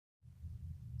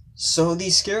So the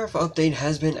Scairf update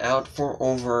has been out for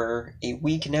over a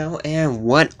week now, and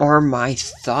what are my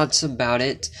thoughts about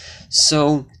it?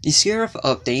 So the Scairf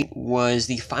update was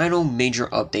the final major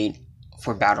update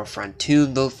for Battlefront 2,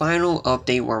 the final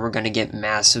update where we're going to get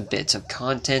massive bits of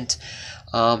content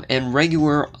and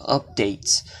regular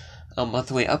updates,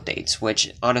 monthly updates,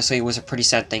 which honestly was a pretty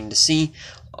sad thing to see.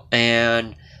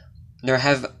 And there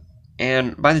have,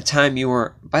 and by the time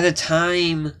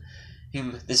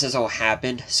this has all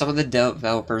happened, some of the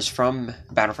developers from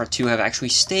Battlefront 2 have actually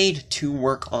stayed to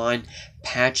work on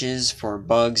patches for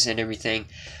bugs and everything,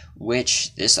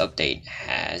 which this update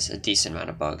has a decent amount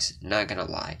of bugs, not gonna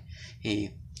lie.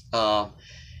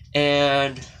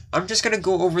 And I'm just gonna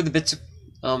go over the bits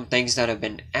of things that have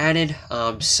been added,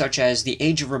 such as the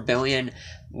Age of Rebellion,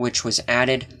 which was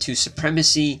added to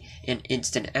Supremacy and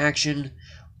Instant Action.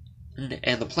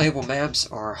 And the playable maps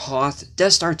are Hoth,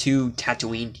 Death Star 2,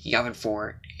 Tatooine, Yavin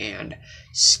 4, and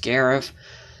Scairf.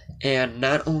 And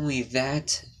not only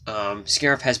that,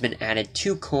 Scairf has been added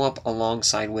to co-op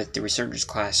alongside with the Resurgence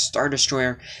class Star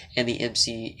Destroyer and the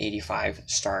MC-85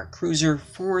 Star Cruiser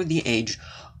for the Age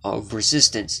of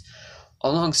Resistance.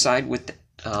 Alongside with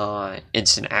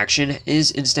Instant Action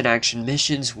is Instant Action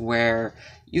missions where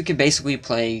you can basically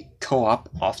play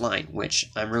co-op offline, which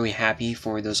I'm really happy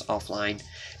for those offline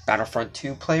Battlefront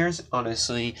 2 players.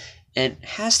 Honestly, it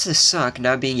has to suck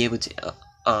not being able to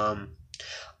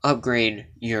upgrade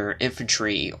your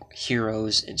infantry,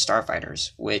 heroes, and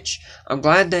starfighters, which I'm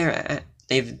glad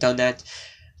they've done that.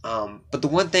 But the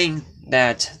one thing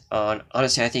that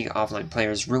honestly I think offline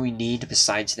players really need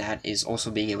besides that is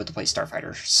also being able to play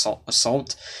Starfighter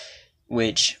Assault,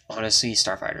 which honestly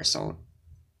Starfighter Assault,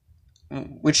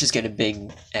 which is getting a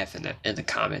big F in the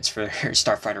comments for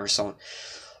Starfighter Assault.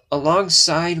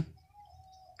 Alongside,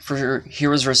 for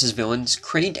Heroes vs. Villains,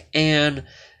 Crate and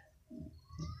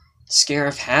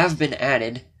Scairf have been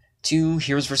added to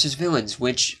Heroes vs. Villains,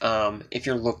 which, if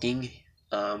you're looking,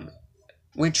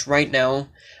 which right now,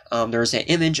 there's an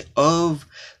image of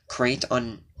Crate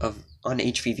on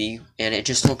HVV, and it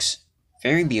just looks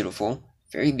very beautiful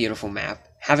map.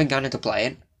 Haven't gotten to play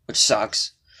it, which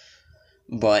sucks,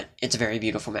 but it's a very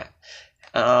beautiful map.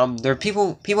 There are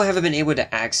people haven't been able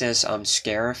to access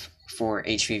Scairf for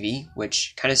HVV,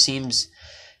 which kind of seems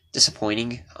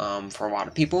disappointing for a lot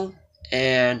of people.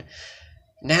 And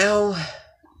now,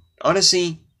 honestly,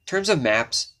 in terms of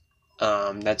maps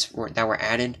that were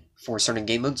added for certain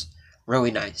game modes,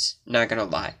 really nice. Not gonna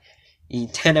lie,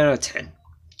 10 out of 10.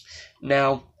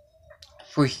 Now,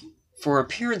 for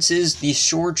appearances, the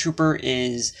Shore Trooper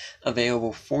is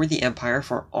available for the Empire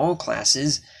for all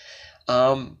classes.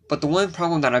 But the one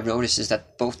problem that I've noticed is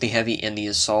that both the Heavy and the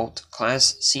Assault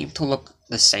class seem to look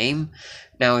the same.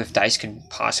 Now, if DICE could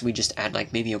possibly just add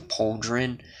like maybe a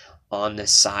Pauldron on the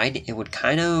side, it would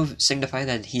kind of signify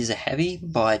that he's a Heavy,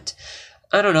 but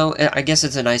I don't know. I guess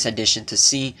it's a nice addition to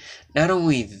see. Not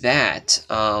only that,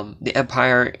 the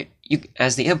Empire,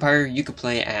 as the Empire, you could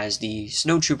play as the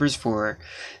Snow Troopers for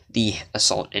the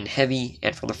Assault and Heavy,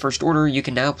 and for the First Order, you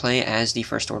can now play as the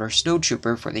First Order Snow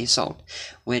Trooper for the Assault,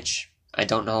 which I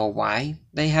don't know why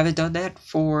they haven't done that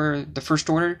for the First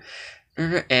Order,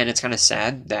 and it's kind of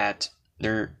sad that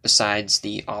besides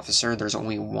the officer, there's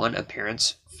only one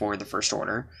appearance for the First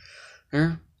Order,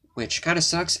 which kind of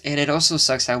sucks. And it also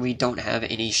sucks how we don't have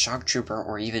any Shock Trooper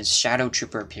or even Shadow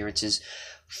Trooper appearances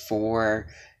for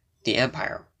the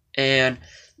Empire. And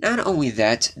not only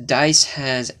that, DICE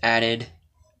has added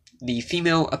the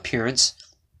female appearance,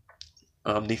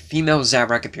 the female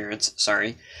Zabrak appearance,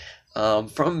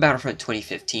 from Battlefront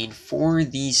 2015 for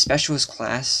the Specialist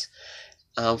class,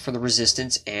 for the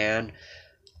Resistance and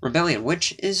Rebellion,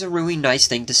 which is a really nice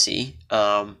thing to see.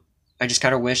 I just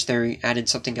kind of wish they added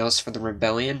something else for the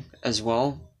Rebellion as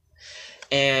well.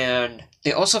 And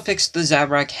they also fixed the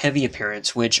Zabrak Heavy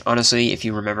appearance, which honestly, if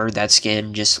you remember, that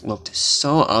skin just looked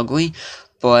so ugly.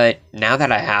 But now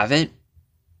that I have it,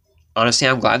 honestly,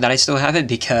 I'm glad that I still have it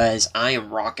because I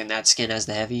am rocking that skin as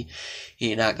the Heavy.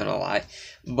 You're not gonna lie.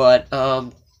 But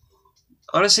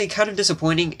honestly, kind of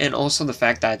disappointing, and also the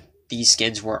fact that the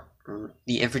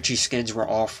infantry skins were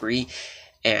all free,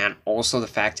 and also the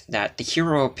fact that the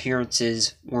hero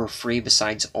appearances were free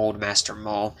besides Old Master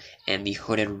Maul and the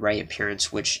Hooded Ray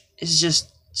appearance, which is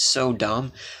just so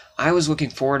dumb. I was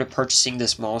looking forward to purchasing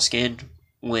this Maul skin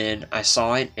when I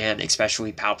saw it, and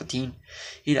especially Palpatine.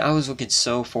 I was looking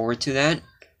so forward to that,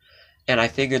 and I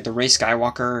figured the Rey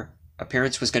Skywalker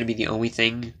appearance was going to be the only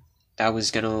thing that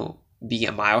was going to be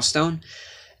a milestone.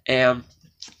 And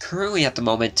currently at the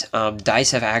moment,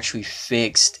 DICE have actually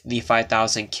fixed the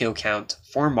 5,000 kill count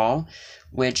for Maul,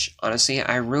 which honestly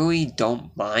I really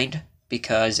don't mind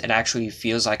because it actually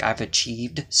feels like I've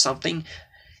achieved something,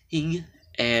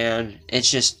 and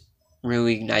it's just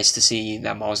really nice to see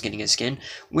that Maul's getting a skin,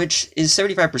 which is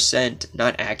 75%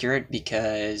 not accurate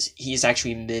because he's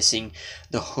actually missing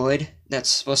the hood that's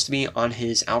supposed to be on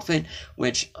his outfit,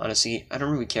 which honestly I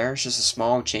don't really care. It's just a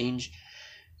small change.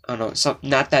 I don't know,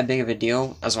 not that big of a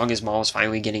deal as long as Maul is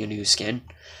finally getting a new skin.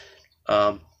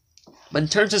 But in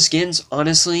terms of skins,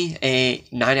 honestly, a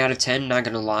 9 out of 10, not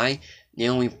gonna lie. The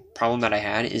only problem that I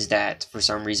had is that for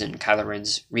some reason Kylo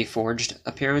Ren's reforged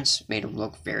appearance made him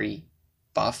look very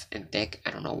buff and thick.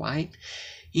 I don't know why.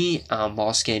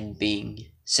 Maul skin being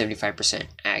 75%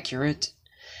 accurate,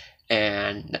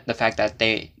 and the fact that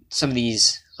some of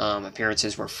these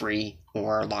appearances were free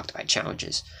or locked by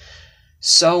challenges.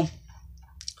 So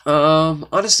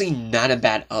honestly, not a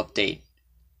bad update,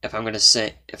 if I'm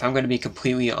gonna be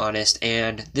completely honest.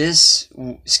 And this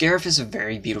Scairf is a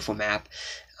very beautiful map.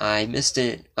 I missed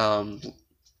it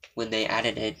when they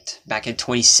added it back in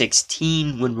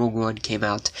 2016 when Rogue One came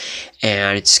out,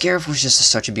 and Scairf was just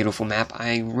such a beautiful map.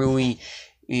 I really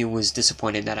was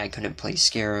disappointed that I couldn't play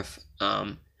Scairf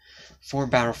for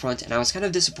Battlefront, and I was kind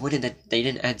of disappointed that they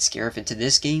didn't add Scairf into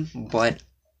this game, but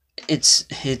it's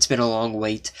been a long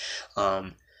wait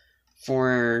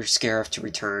for Scairf to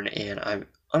return, and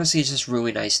honestly, it's just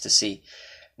really nice to see.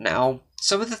 Now,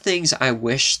 some of the things I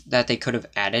wish that they could have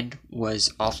added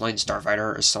was offline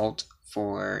Starfighter Assault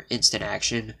for instant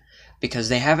action, because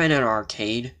they have it in an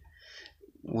arcade,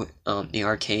 the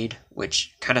arcade,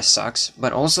 which kind of sucks.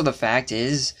 But also the fact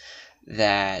is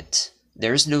that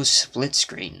there's no split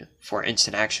screen for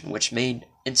instant action, which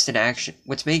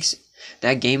makes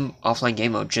that game, offline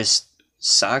game mode, just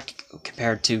suck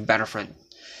compared to Battlefront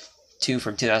 2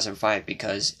 from 2005,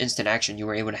 because instant action you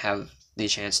were able to have the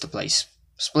chance to play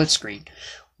split screen,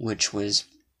 which was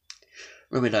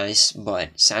really nice.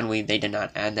 But sadly they did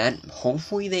not add that.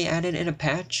 Hopefully they add it in a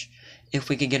patch if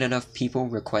we could get enough people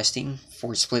requesting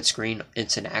for split screen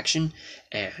instant action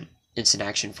and instant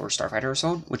action for Starfighter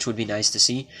Assault, which would be nice to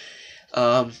see.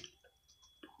 Not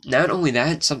only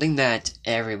that, something that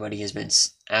everybody has been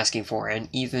asking for, and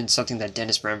even something that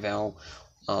Dennis Bramvell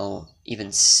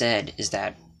even said, is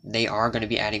that they are going to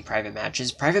be adding private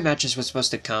matches. Private matches was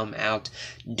supposed to come out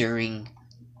during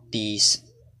the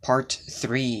part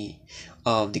 3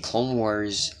 of the Clone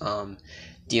Wars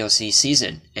DLC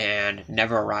season, and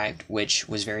never arrived, which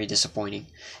was very disappointing.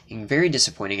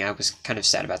 I was kind of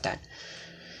sad about that.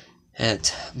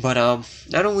 But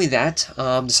not only that,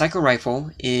 the Psycho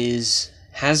Rifle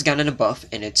has gotten a buff,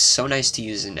 and it's so nice to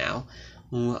use it now.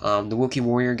 The Wookiee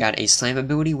Warrior got a slam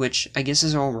ability, which I guess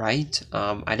is alright.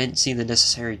 I didn't see the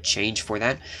necessary change for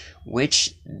that,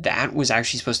 which that was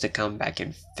actually supposed to come back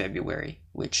in February,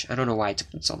 which I don't know why it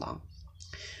took so long.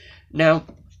 Now,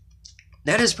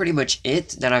 that is pretty much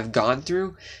it that I've gone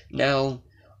through. Now,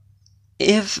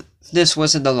 if this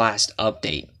wasn't the last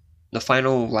update, the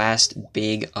last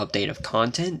big update of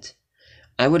content,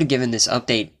 I would have given this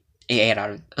update a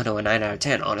 9 out of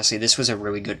 10. Honestly, this was a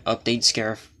really good update.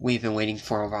 Scairf, we've been waiting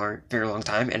for a very long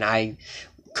time, and I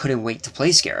couldn't wait to play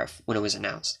Scairf when it was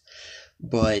announced.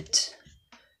 But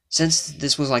since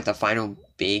this was like the final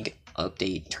big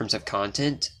update in terms of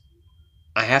content,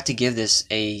 I have to give this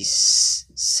a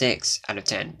 6 out of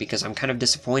 10, because I'm kind of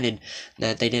disappointed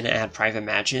that they didn't add private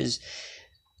matches.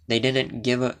 They didn't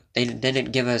give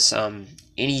us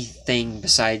anything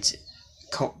besides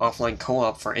offline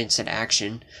co-op for instant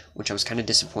action, which I was kind of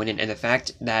disappointed. And the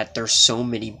fact that there's so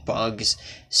many bugs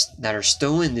that are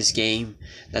still in this game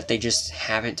that they just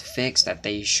haven't fixed, that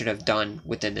they should have done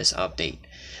within this update,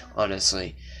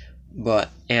 honestly.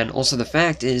 And also the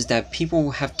fact is that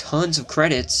people have tons of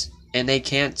credits and they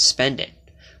can't spend it,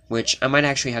 which I might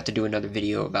actually have to do another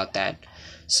video about that.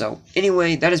 So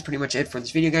anyway, that is pretty much it for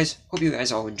this video, guys. Hope you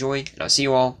guys all enjoy, and I'll see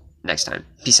you all next time.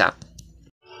 Peace out.